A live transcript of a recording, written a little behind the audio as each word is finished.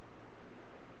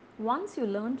Once you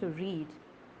learn to read,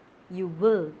 you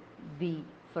will be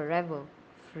forever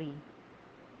free.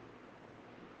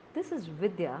 This is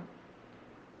Vidhya,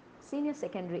 Senior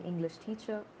Secondary English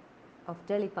Teacher of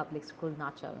Delhi Public School,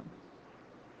 Nacharam.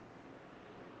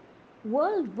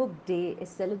 World Book Day is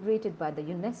celebrated by the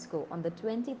UNESCO on the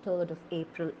 23rd of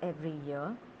April every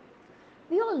year.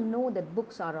 We all know that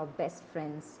books are our best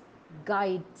friends,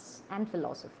 guides, and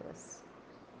philosophers.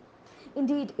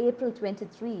 Indeed, April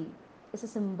 23 is a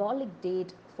symbolic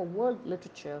date for world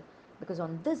literature because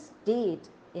on this date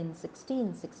in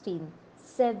 1616,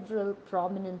 several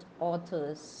prominent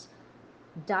authors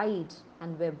died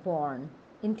and were born,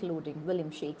 including William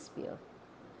Shakespeare.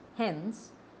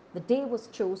 Hence, the day was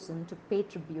chosen to pay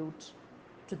tribute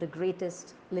to the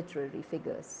greatest literary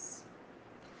figures.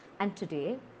 And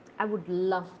today, I would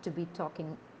love to be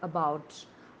talking about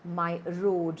my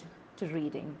road to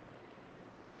reading.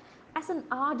 As an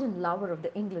ardent lover of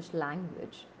the English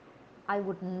language, I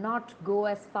would not go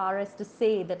as far as to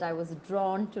say that I was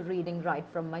drawn to reading right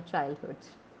from my childhood.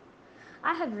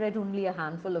 I had read only a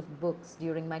handful of books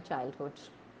during my childhood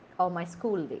or my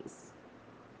school days.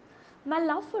 My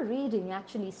love for reading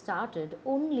actually started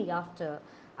only after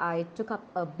I took up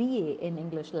a BA in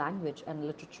English language and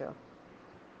literature.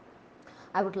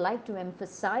 I would like to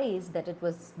emphasize that it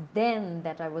was then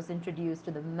that I was introduced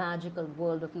to the magical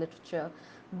world of literature,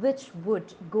 which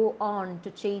would go on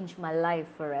to change my life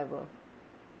forever.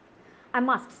 I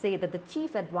must say that the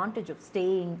chief advantage of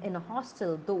staying in a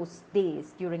hostel those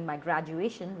days during my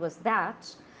graduation was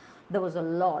that there was a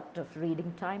lot of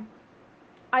reading time.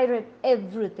 I read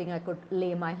everything I could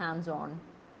lay my hands on.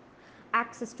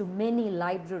 Access to many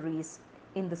libraries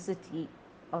in the city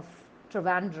of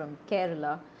Trivandrum,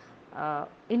 Kerala,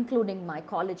 including my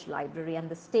college library and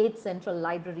the State Central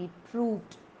Library,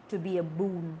 proved to be a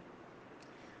boon.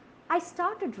 I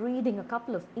started reading a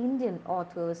couple of Indian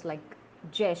authors like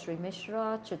Jayashree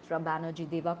Mishra, Chitra Banerjee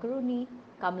Devakaruni,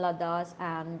 Kamla Das,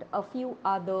 and a few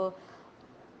other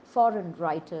foreign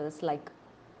writers like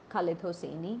Khalid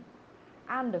Hosseini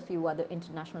and a few other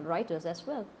international writers as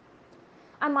well.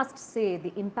 I must say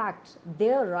the impact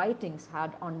their writings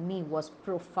had on me was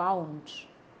profound.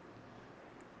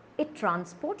 It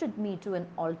transported me to an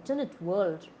alternate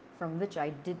world from which I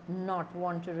did not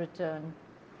want to return.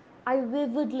 I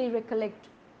vividly recollect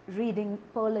reading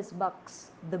Perlis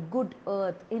Buck's The Good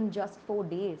Earth in just 4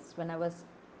 days when I was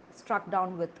struck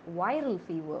down with viral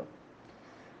fever.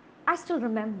 I still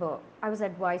remember I was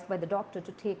advised by the doctor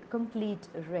to take complete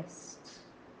rest.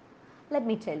 Let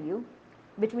me tell you,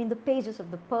 between the pages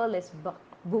of the Perlis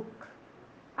book,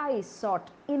 I sought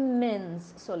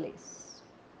immense solace.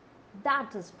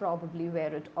 That is probably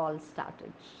where it all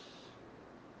started.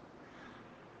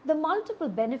 The multiple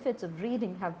benefits of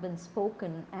reading have been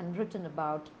spoken and written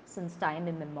about since time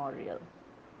immemorial.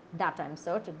 That I'm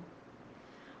certain.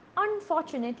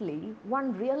 Unfortunately,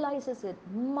 one realizes it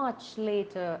much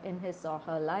later in his or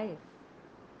her life.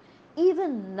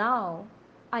 Even now,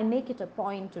 I make it a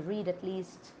point to read at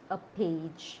least a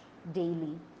page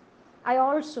daily. I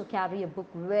also carry a book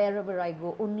wherever I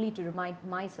go only to remind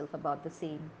myself about the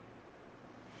same.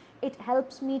 It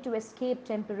helps me to escape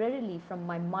temporarily from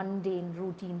my mundane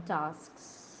routine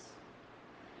tasks.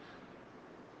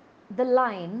 The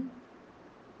line,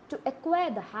 to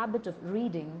acquire the habit of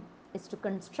reading is to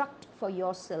construct for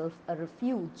yourself a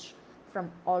refuge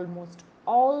from almost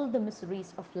all the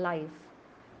miseries of life,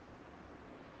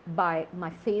 by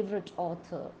my favorite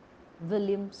author,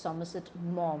 William Somerset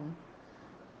Maugham,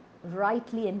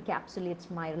 rightly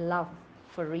encapsulates my love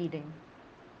for reading.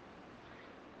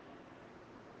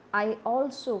 I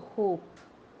also hope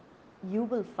you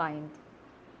will find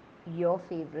your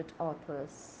favorite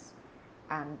authors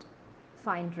and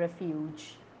find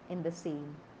refuge in the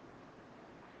same.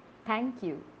 Thank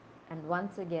you, and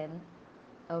once again,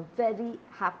 a very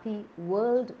happy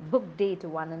World Book Day to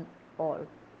one and all.